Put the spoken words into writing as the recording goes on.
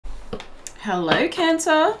Hello,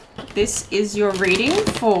 Cancer. This is your reading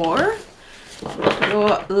for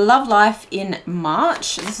your love life in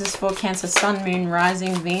March. This is for Cancer, Sun, Moon,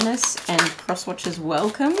 Rising, Venus, and cross-watchers.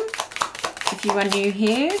 Welcome. If you are new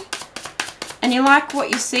here and you like what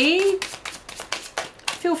you see,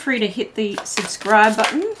 feel free to hit the subscribe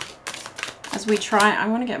button as we try. I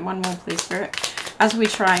want to get one more, please, Spirit. As we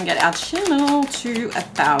try and get our channel to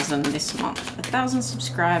 1,000 this month. 1,000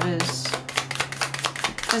 subscribers.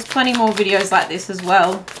 There's plenty more videos like this as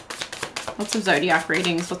well. Lots of zodiac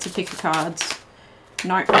readings, lots of pick of cards.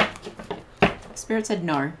 No. Spirit said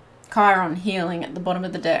no. Chiron healing at the bottom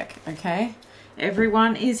of the deck, okay?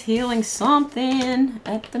 Everyone is healing something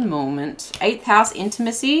at the moment. 8th house,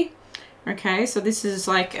 intimacy. Okay, so this is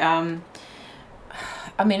like, I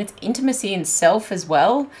mean, it's intimacy in self as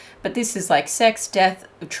well, but this is like sex, death,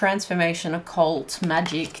 transformation, occult,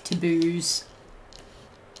 magic, taboos.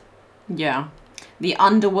 Yeah. The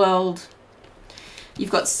underworld.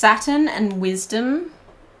 You've got Saturn and wisdom,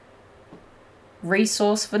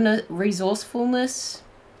 resourcefulness,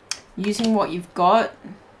 using what you've got,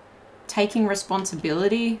 taking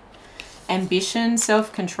responsibility, ambition,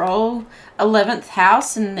 self-control. 11th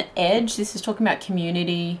house and the edge. This is talking about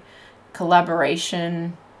community,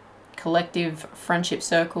 collaboration, collective friendship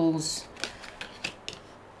circles,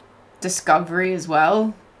 discovery as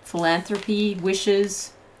well, philanthropy,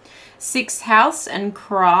 wishes. 6th house and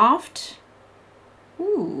craft.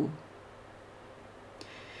 Ooh.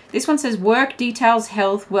 This one says work, details,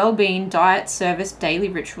 health, well-being, diet, service, daily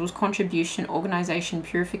rituals, contribution, organization,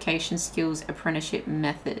 purification, skills, apprenticeship,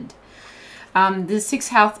 method. The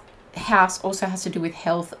 6th house also has to do with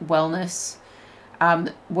health, wellness,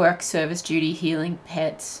 work, service, duty, healing,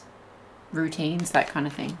 pets, routines, that kind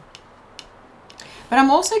of thing. But I'm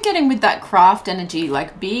also getting with that craft energy,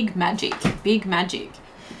 like big magic, big magic.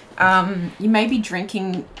 You may be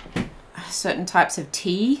drinking certain types of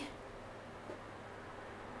tea.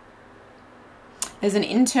 There's an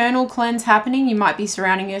internal cleanse happening. You might be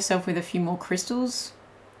surrounding yourself with a few more crystals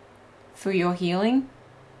for your healing.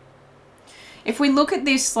 If we look at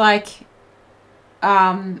this like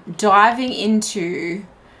diving into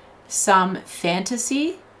some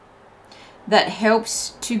fantasy that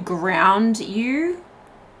helps to ground you,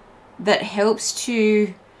 that helps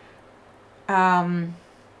to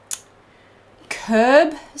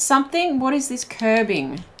curb something. What is this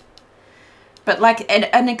curbing? But like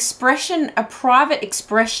an expression, a private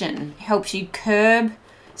expression helps you curb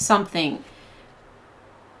something.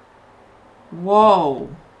 Whoa.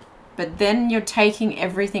 But then you're taking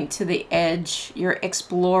everything to the edge. You're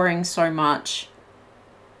exploring so much.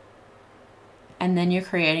 And then you're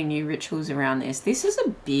creating new rituals around this. This is a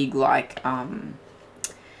big like,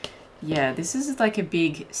 yeah, this is like a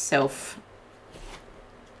big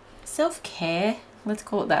self-care, let's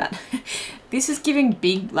call it that. This is giving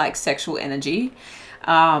big like sexual energy.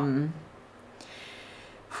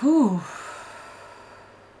 Whew.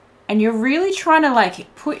 And you're really trying to like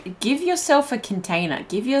give yourself a container,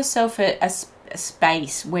 give yourself a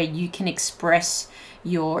space where you can express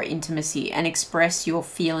your intimacy and express your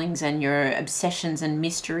feelings and your obsessions and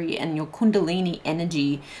mystery and your kundalini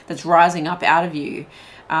energy that's rising up out of you.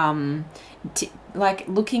 Like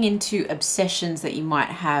looking into obsessions that you might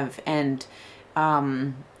have and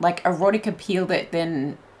like erotic appeal that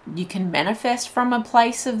then you can manifest from a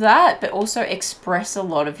place of that, but also express a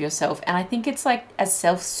lot of yourself. And I think it's like a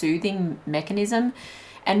self-soothing mechanism.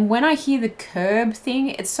 And when I hear the curb thing,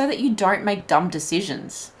 it's so that you don't make dumb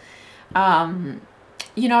decisions.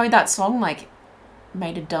 You know that song, like,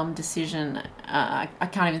 made a dumb decision. I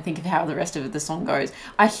can't even think of how the rest of the song goes.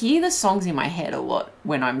 I hear the songs in my head a lot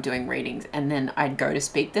when I'm doing readings, and then I'd go to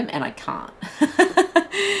speak them and I can't.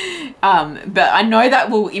 But I know that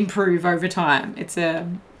will improve over time. It's a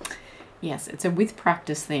with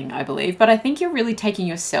practice thing, I believe. But I think you're really taking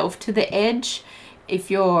yourself to the edge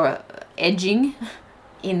if you're edging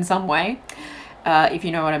in some way. If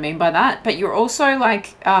you know what I mean by that. But you're also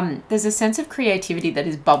like, there's a sense of creativity that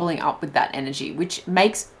is bubbling up with that energy, which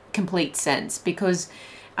makes complete sense because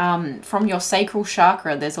from your sacral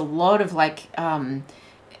chakra, there's a lot of like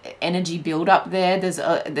energy build up there.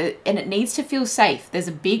 And it needs to feel safe. There's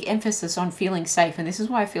a big emphasis on feeling safe. And this is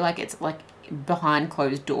why I feel like it's like behind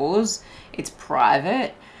closed doors. It's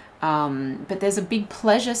private. But there's a big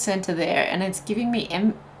pleasure center there. And it's giving me,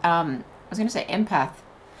 I was going to say empath.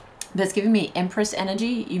 But it's giving me Empress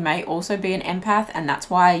energy. You may also be an empath, and that's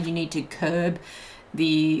why you need to curb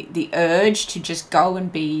the urge to just go and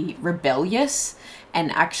be rebellious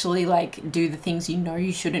and actually like do the things you know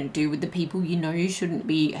you shouldn't do with the people you know you shouldn't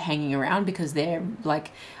be hanging around, because they're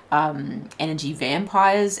like energy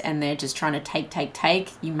vampires and they're just trying to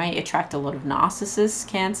take. You may attract a lot of narcissists,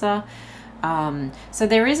 Cancer. So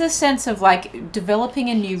there is a sense of like developing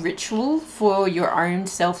a new ritual for your own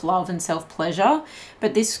self-love and self-pleasure,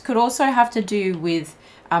 but this could also have to do with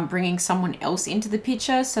bringing someone else into the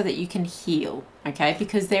picture so that you can heal, okay?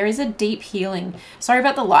 Because there is a deep healing. Sorry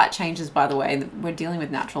about the light changes, by the way. We're dealing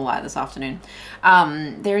with natural light this afternoon.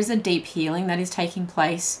 There is a deep healing that is taking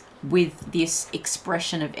place with this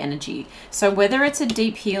expression of energy. So whether it's a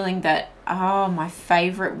deep healing that, oh, my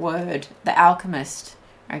favorite word, the alchemist,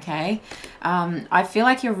 okay? I feel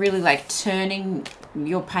like you're really like turning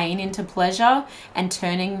your pain into pleasure and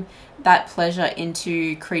turning that pleasure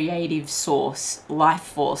into creative source, life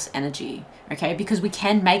force energy, okay? Because we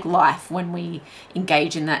can make life when we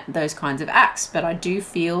engage in those kinds of acts. But I do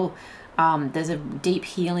feel there's a deep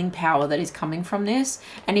healing power that is coming from this.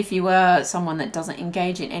 And if you are someone that doesn't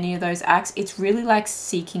engage in any of those acts, it's really like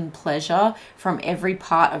seeking pleasure from every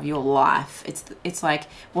part of your life. It's like,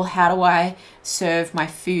 well, how do I serve my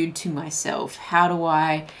food to myself? How do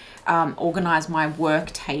I organize my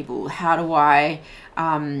work table? How do I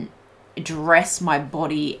dress my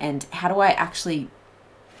body? And how do I actually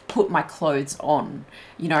put my clothes on?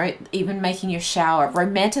 You know, even making your shower,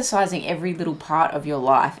 romanticizing every little part of your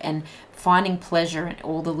life and finding pleasure in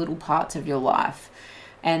all the little parts of your life.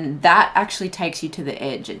 And that actually takes you to the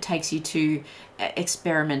edge. It takes you to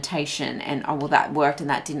experimentation and, oh, well, that worked and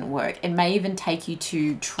that didn't work. It may even take you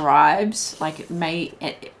to tribes. Like it may,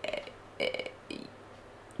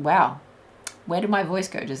 wow, where did my voice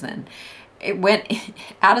go just then? It went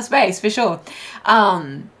out of space for sure.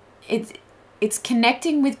 It's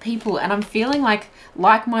connecting with people, and I'm feeling like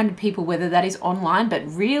like-minded people, whether that is online, but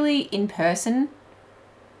really in-person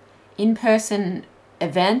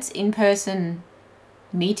events, in-person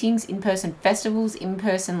meetings, in-person festivals,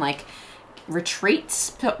 in-person like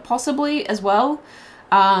retreats possibly as well.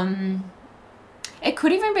 It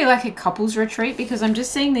could even be like a couples retreat, because I'm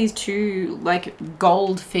just seeing these two like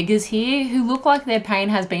gold figures here who look like their pain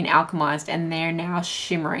has been alchemized and they're now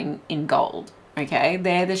shimmering in gold. Okay,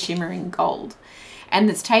 they're the shimmering gold. And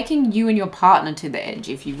it's taking you and your partner to the edge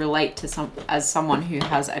if you relate to someone who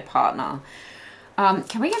has a partner.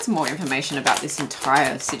 Can we get some more information about this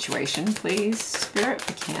entire situation, please? Spirit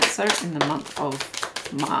for Cancer in the month of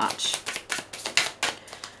March.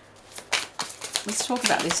 Let's talk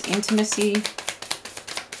about this intimacy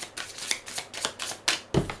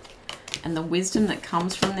and the wisdom that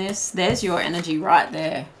comes from this. There's your energy right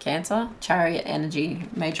there, Cancer. Chariot energy,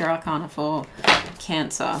 major arcana for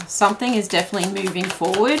Cancer. Something is definitely moving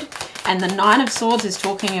forward. And the Nine of Swords is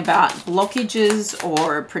talking about blockages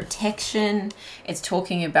or protection. It's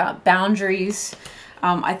talking about boundaries.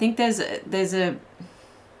 I think there's a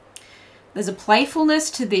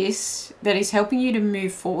playfulness to this that is helping you to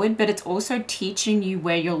move forward, but it's also teaching you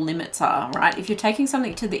where your limits are, right? If you're taking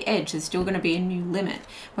something to the edge, there's still going to be a new limit.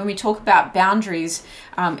 When we talk about boundaries,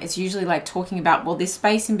 it's usually like talking about, well, this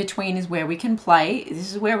space in between is where we can play.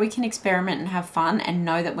 This is where we can experiment and have fun and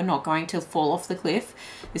know that we're not going to fall off the cliff.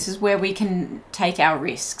 This is where we can take our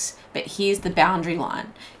risks. But here's the boundary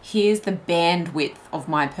line. Here's the bandwidth of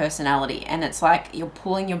my personality. And it's like you're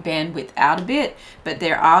pulling your bandwidth out a bit, but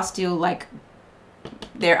there are still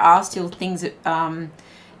things that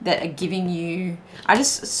that are giving you. I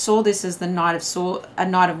just saw this as the Knight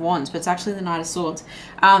of Wands, but it's actually the Knight of Swords.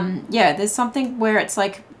 Yeah, there's something where it's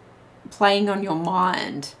like playing on your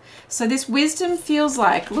mind. So this wisdom feels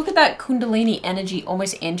like, look at that Kundalini energy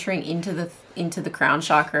almost entering into the crown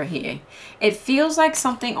chakra here. It feels like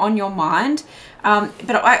something on your mind,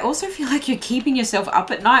 but I also feel like you're keeping yourself up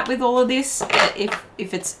at night with all of this.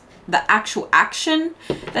 If it's the actual action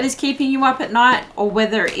that is keeping you up at night, or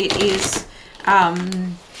whether it is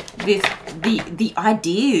the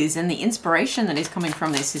ideas and the inspiration that is coming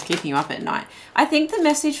from this is keeping you up at night. I think the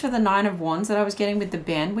message for the Nine of Wands that I was getting with the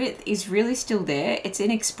bandwidth is really still there. It's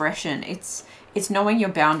in expression. It's knowing your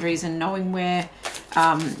boundaries and knowing where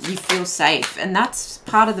you feel safe. And that's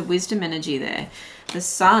part of the wisdom energy there. The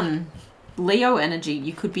Sun, Leo energy.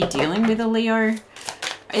 You could be dealing with a Leo.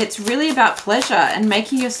 It's really about pleasure and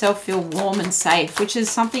making yourself feel warm and safe, which is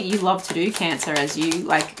something you love to do, Cancer, as you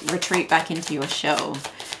like retreat back into your shell.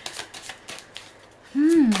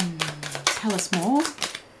 Tell us more.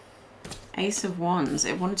 Ace of Wands.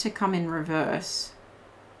 It wanted to come in reverse.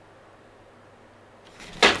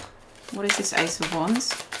 What is this Ace of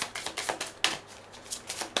Wands?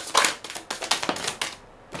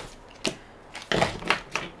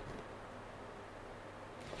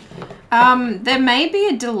 There may be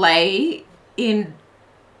a delay in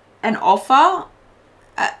an offer,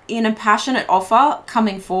 in a passionate offer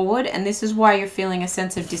coming forward, and this is why you're feeling a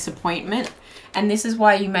sense of disappointment, and this is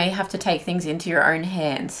why you may have to take things into your own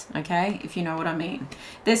hands, okay, if you know what I mean.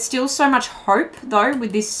 There's still so much hope though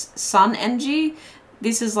with this sun energy.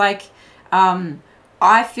 This is like,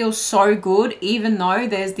 I feel so good even though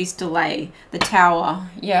there's this delay. The Tower,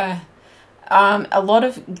 yeah. A lot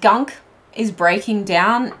of gunk is breaking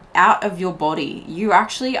down out of your body. You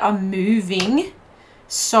actually are moving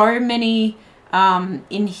so many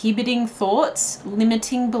inhibiting thoughts,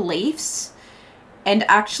 limiting beliefs, and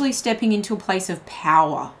actually stepping into a place of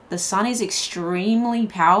power. The sun is extremely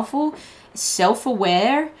powerful,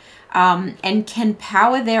 self-aware, and can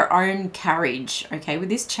power their own carriage. Okay, with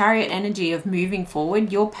this Chariot energy of moving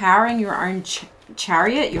forward, you're powering your own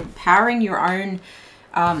chariot, you're powering your own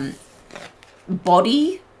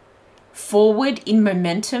body forward in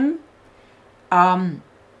momentum,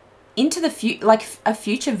 into the future, like a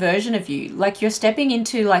future version of you. Like you're stepping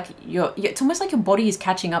into like it's almost like your body is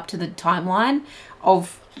catching up to the timeline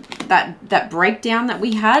of that breakdown that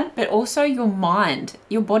we had, but also your mind.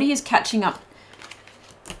 Your body is catching up.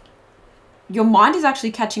 Your mind is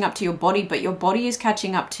actually catching up to your body, but your body is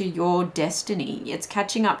catching up to your destiny. It's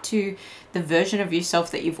catching up to the version of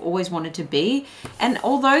yourself that you've always wanted to be. And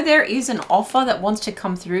although there is an offer that wants to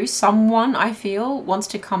come through, someone, I feel, wants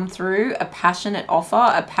to come through, a passionate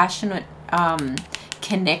offer, a passionate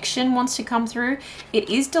connection wants to come through, it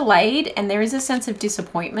is delayed, and there is a sense of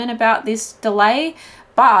disappointment about this delay.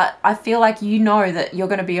 But I feel like you know that you're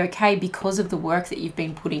going to be okay because of the work that you've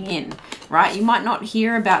been putting in, right? You might not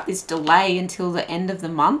hear about this delay until the end of the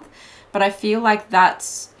month, but I feel like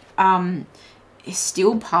that's is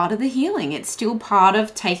still part of the healing. It's still part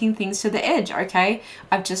of taking things to the edge. Okay,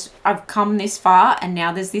 I've come this far, and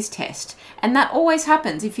now there's this test. And that always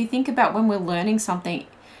happens. If you think about when we're learning something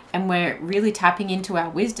and we're really tapping into our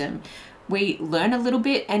wisdom, we learn a little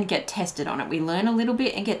bit and get tested on it. We learn a little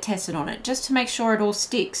bit and get tested on it just to make sure it all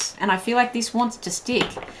sticks. And I feel like this wants to stick.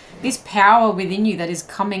 This power within you that is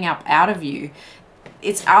coming up out of you,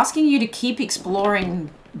 it's asking you to keep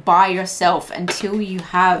exploring by yourself until you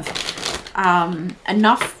have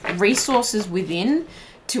enough resources within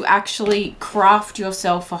to actually craft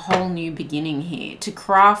yourself a whole new beginning here, to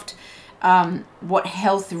craft what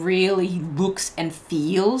health really looks and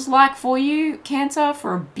feels like for you, Cancer.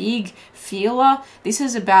 For a big feeler, this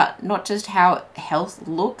is about not just how health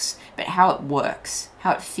looks, but how it works,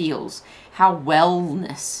 how it feels, how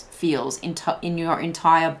wellness feels in your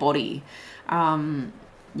entire body.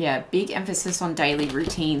 Yeah, big emphasis on daily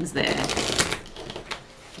routines there.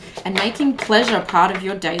 And making pleasure part of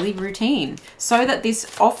your daily routine so that this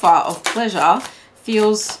offer of pleasure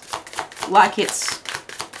feels like it's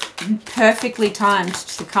perfectly timed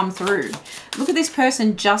to come through. Look at this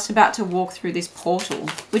person just about to walk through this portal,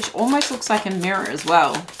 which almost looks like a mirror as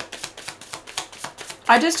well.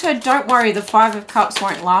 I just heard, don't worry, the Five of Cups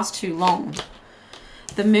won't last too long.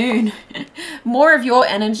 The Moon, more of your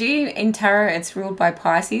energy in tarot. It's ruled by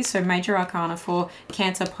Pisces, so major arcana for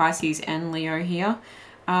Cancer, Pisces, and Leo here.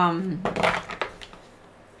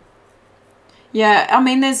 Yeah, I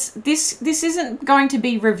mean, this isn't going to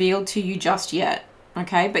be revealed to you just yet.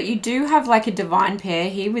 Okay, but you do have like a divine pair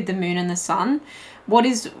here with the Moon and the Sun. What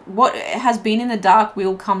has been in the dark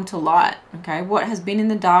will come to light. Okay, what has been in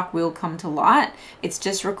the dark will come to light. It's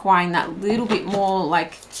just requiring that little bit more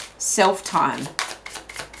like self-time.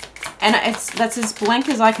 And that's as blank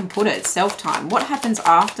as I can put it. Self-time. What happens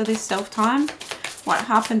after this self-time? What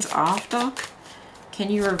happens after? Can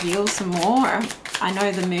you reveal some more? I know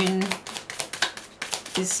the Moon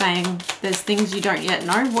is saying there's things you don't yet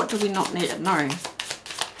know. What do we not yet know?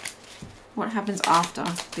 What happens after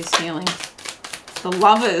this healing? The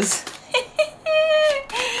Lovers.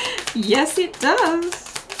 Yes, it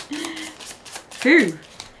does. Who?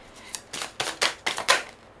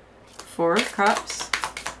 Four of Cups.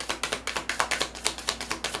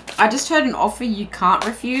 I just heard an offer you can't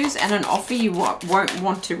refuse and an offer you won't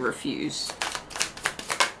want to refuse.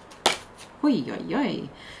 Oy, oy, oy.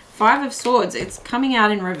 Five of Swords. It's coming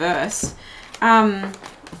out in reverse.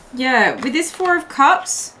 Yeah, with this Four of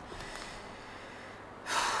Cups,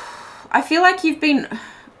 I feel like you've been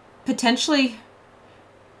potentially,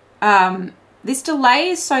 this delay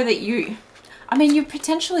is so that you're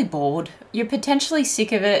potentially bored. You're potentially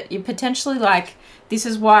sick of it. You're potentially like, this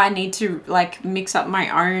is why I need to like mix up my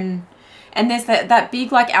own. And there's that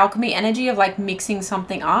big like alchemy energy of like mixing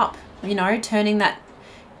something up, you know, turning that,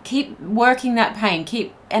 keep working that pain,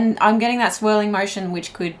 and I'm getting that swirling motion,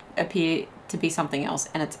 which could appear to be something else,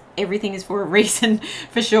 and everything is for a reason,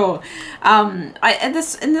 for sure. And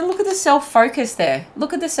then look at the self-focus there.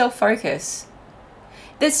 Look at the self-focus.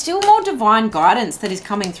 there's still more divine guidance that is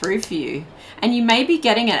coming through for you. And you may be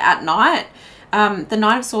getting it at night. The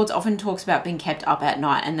Knight of Swords often talks about being kept up at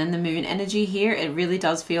night. And then the moon energy here, it really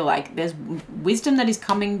does feel like there's wisdom that is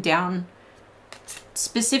coming down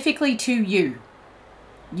specifically to you.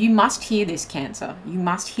 You must hear this, Cancer. You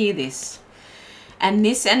must hear this. And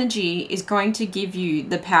this energy is going to give you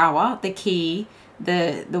the power, the key,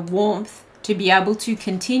 the warmth to be able to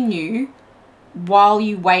continue while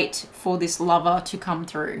you wait for this lover to come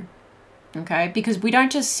through. Okay? Because we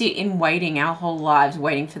don't just sit in waiting our whole lives,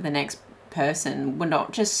 waiting for the next person. We're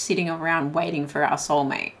not just sitting around waiting for our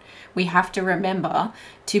soulmate. We have to remember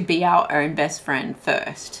to be our own best friend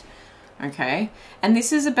first. Okay? And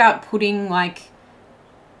this is about putting, like,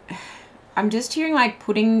 I'm just hearing like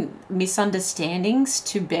putting misunderstandings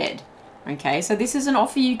to bed. Okay, so this is an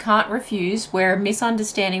offer you can't refuse where a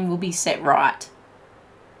misunderstanding will be set right.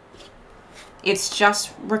 It's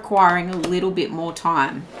just requiring a little bit more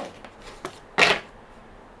time.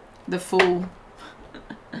 The Fool.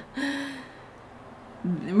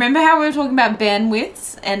 Remember how we were talking about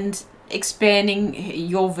bandwidths and expanding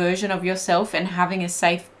your version of yourself and having a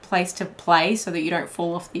safe place to play so that you don't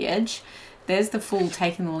fall off the edge? There's the Fool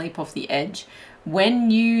taking the leap off the edge. When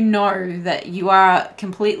you know that you are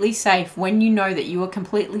completely safe, when you know that you are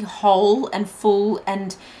completely whole and full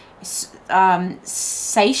and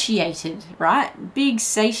satiated, right? Big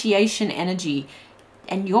satiation energy,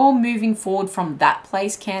 and you're moving forward from that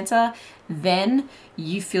place, Cancer, then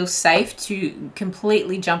you feel safe to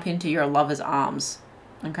completely jump into your lover's arms,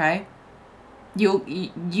 okay?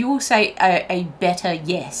 You will say a better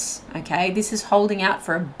yes, okay? This is holding out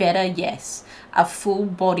for a better yes, a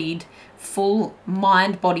full-bodied, full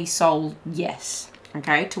mind, body, soul yes,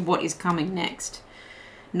 okay, to what is coming next.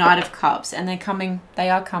 Knight of Cups, and they're coming, they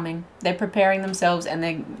are coming, they're preparing themselves, and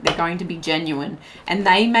they're going to be genuine. And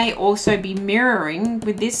they may also be mirroring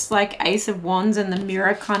with this like Ace of Wands and the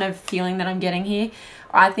mirror kind of feeling that I'm getting here.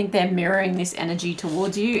 I think they're mirroring this energy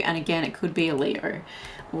towards you, and again, it could be a Leo.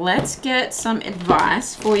 Let's get some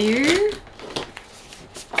advice for you.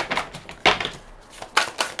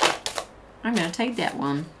 I'm going to take that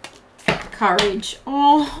one. Courage.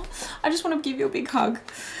 Oh, I just want to give you a big hug.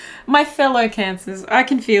 My fellow Cancers, I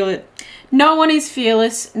can feel it. No one is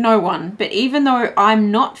fearless, no one. But even though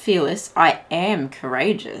I'm not fearless, I am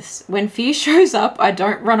courageous. When fear shows up, I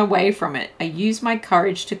don't run away from it. I use my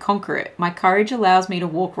courage to conquer it. My courage allows me to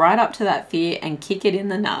walk right up to that fear and kick it in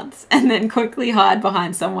the nuts, and then quickly hide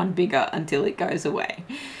behind someone bigger until it goes away.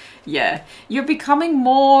 Yeah, you're becoming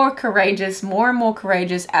more courageous, more and more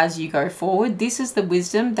courageous as you go forward. This is the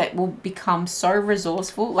wisdom that will become so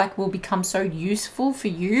resourceful, like will become so useful for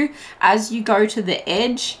you as you go to the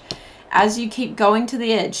edge. As you keep going to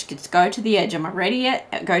the edge, just go to the edge. Am I ready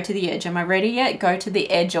yet? Go to the edge. Am I ready yet? Go to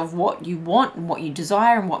the edge of what you want and what you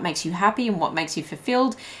desire and what makes you happy and what makes you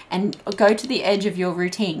fulfilled. And go to the edge of your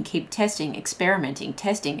routine. Keep testing, experimenting,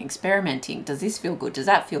 testing, experimenting. Does this feel good? Does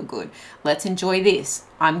that feel good? Let's enjoy this.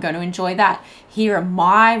 I'm going to enjoy that. Here are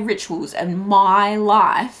my rituals and my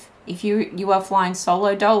life. If you are flying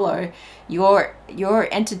solo dolo, you're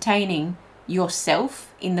entertaining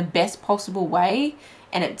yourself in the best possible way.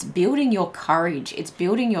 And it's building your courage. It's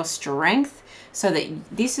building your strength, so that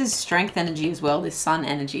this is strength energy as well, this sun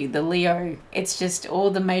energy. The Leo, it's just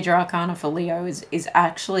all the major arcana for Leo is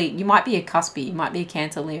actually, you might be a cuspy, you might be a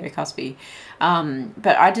Cancer, Leo, cuspy.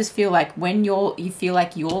 But I just feel like when you feel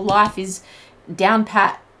like your life is down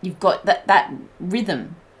pat, you've got that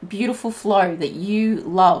rhythm, beautiful flow that you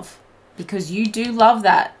love, because you do love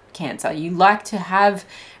that, Cancer. You like to have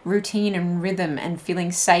routine and rhythm and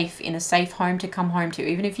feeling safe in a safe home to come home to,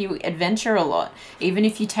 even if you adventure a lot, even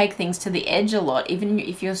if you take things to the edge a lot, even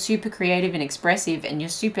if you're super creative and expressive and you're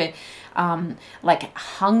super like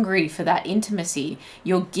hungry for that intimacy.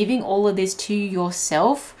 You're giving all of this to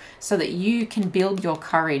yourself so that you can build your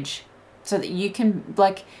courage, so that you can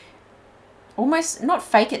like almost not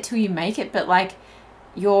fake it till you make it, but like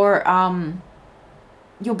you're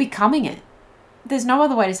becoming it. There's no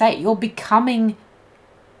other way to say it. You're becoming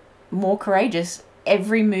more courageous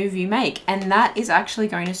every move you make, and that is actually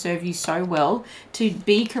going to serve you so well to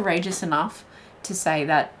be courageous enough to say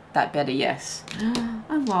that better yes.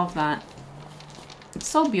 I love that. It's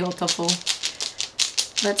so beautiful.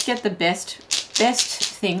 Let's get the best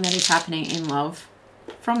thing that is happening in love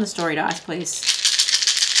from the story dice, please.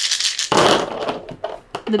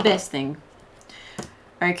 The best thing.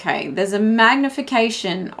 Okay, there's a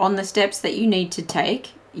magnification on the steps that you need to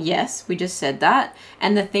take. Yes, we just said that.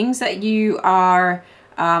 And the things that you are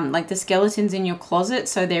like the skeletons in your closet.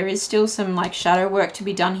 So there is still some like shadow work to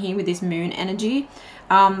be done here with this moon energy.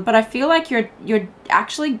 But I feel like you're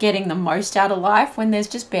actually getting the most out of life when there's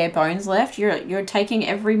just bare bones left. You're taking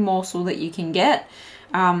every morsel that you can get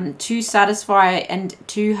to satisfy and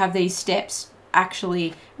to have these steps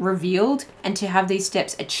actually revealed and to have these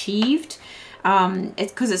steps achieved.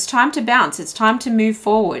 It's because it's time to bounce. It's time to move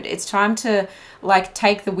forward. It's time to like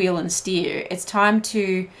take the wheel and steer. It's time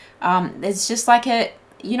to, it's just like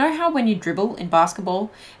you know how when you dribble in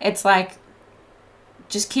basketball, it's like,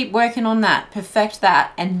 just keep working on that, perfect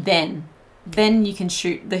that, and then you can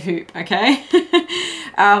shoot the hoop, okay?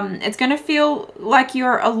 It's going to feel like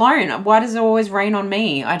you're alone. Why does it always rain on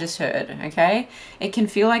me? I just heard, okay? It can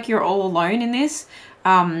feel like you're all alone in this,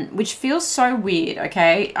 which feels so weird,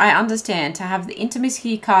 okay? I understand to have the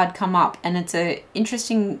intimacy card come up, and it's an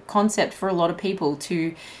interesting concept for a lot of people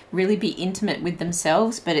to really be intimate with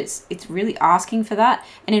themselves, but it's really asking for that.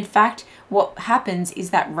 And in fact, what happens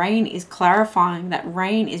is that rain is clarifying, that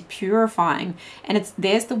rain is purifying, and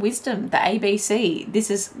there's the wisdom, the ABC.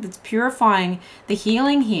 It's purifying the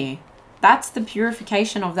healing here. That's the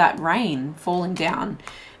purification of that rain falling down.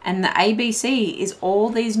 And the ABC is all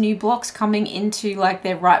these new blocks coming into like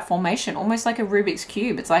their right formation, almost like a Rubik's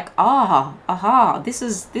Cube. It's like, aha, this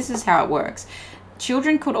is how it works.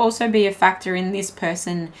 Children could also be a factor in this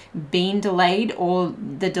person being delayed, or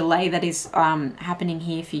the delay that is happening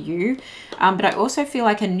here for you. But I also feel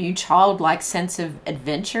like a new childlike sense of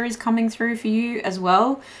adventure is coming through for you as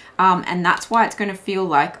well. And that's why it's going to feel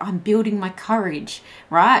like I'm building my courage,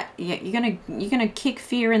 right? You're gonna kick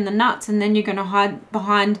fear in the nuts, and then you're going to hide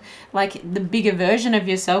behind like the bigger version of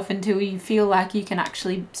yourself until you feel like you can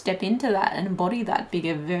actually step into that and embody that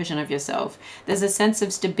bigger version of yourself. There's a sense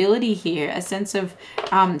of stability here, a sense of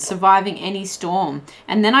surviving any storm.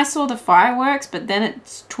 And then I saw the fireworks, but then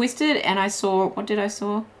it's twisted, and I saw, what did I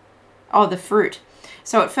saw? Oh, the fruit.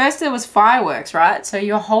 So at first there was fireworks, right? So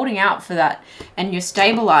you're holding out for that and you're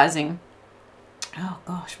stabilizing. Oh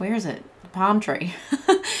gosh, where is it? The palm tree.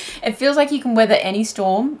 It feels like you can weather any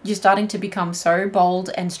storm. You're starting to become so bold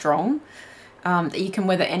and strong that you can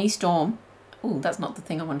weather any storm. Oh, that's not the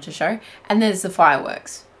thing I wanted to show. And there's the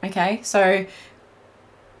fireworks. Okay, so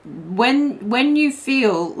when you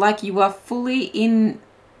feel like you are fully in,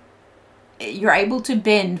 you're able to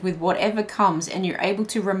bend with whatever comes, and you're able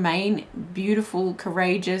to remain beautiful,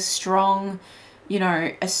 courageous, strong, you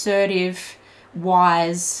know, assertive,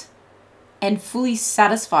 wise, and fully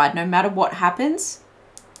satisfied no matter what happens,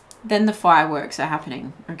 then the fireworks are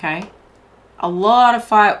happening, okay? A lot of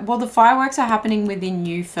the fireworks are happening within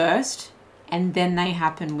you first, and then they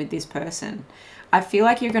happen with this person. I feel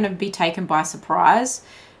like you're going to be taken by surprise.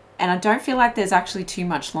 And I don't feel like there's actually too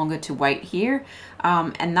much longer to wait here.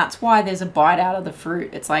 And that's why there's a bite out of the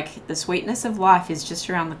fruit. It's like the sweetness of life is just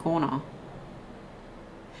around the corner.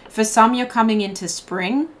 For some, you're coming into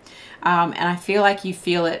spring. And I feel like you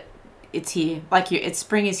feel it. It's here. Like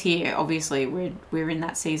spring is here. Obviously, we're in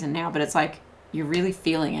that season now. But it's like you're really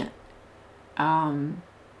feeling it.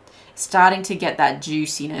 Starting to get that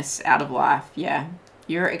juiciness out of life. Yeah.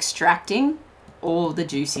 You're extracting all the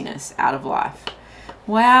juiciness out of life.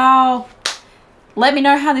 Wow. Let me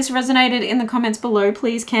know how this resonated in the comments below,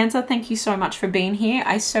 please, Cancer. Thank you so much for being here.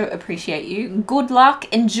 I so appreciate you. Good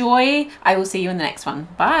luck. Enjoy. I will see you in the next one.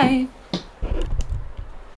 Bye.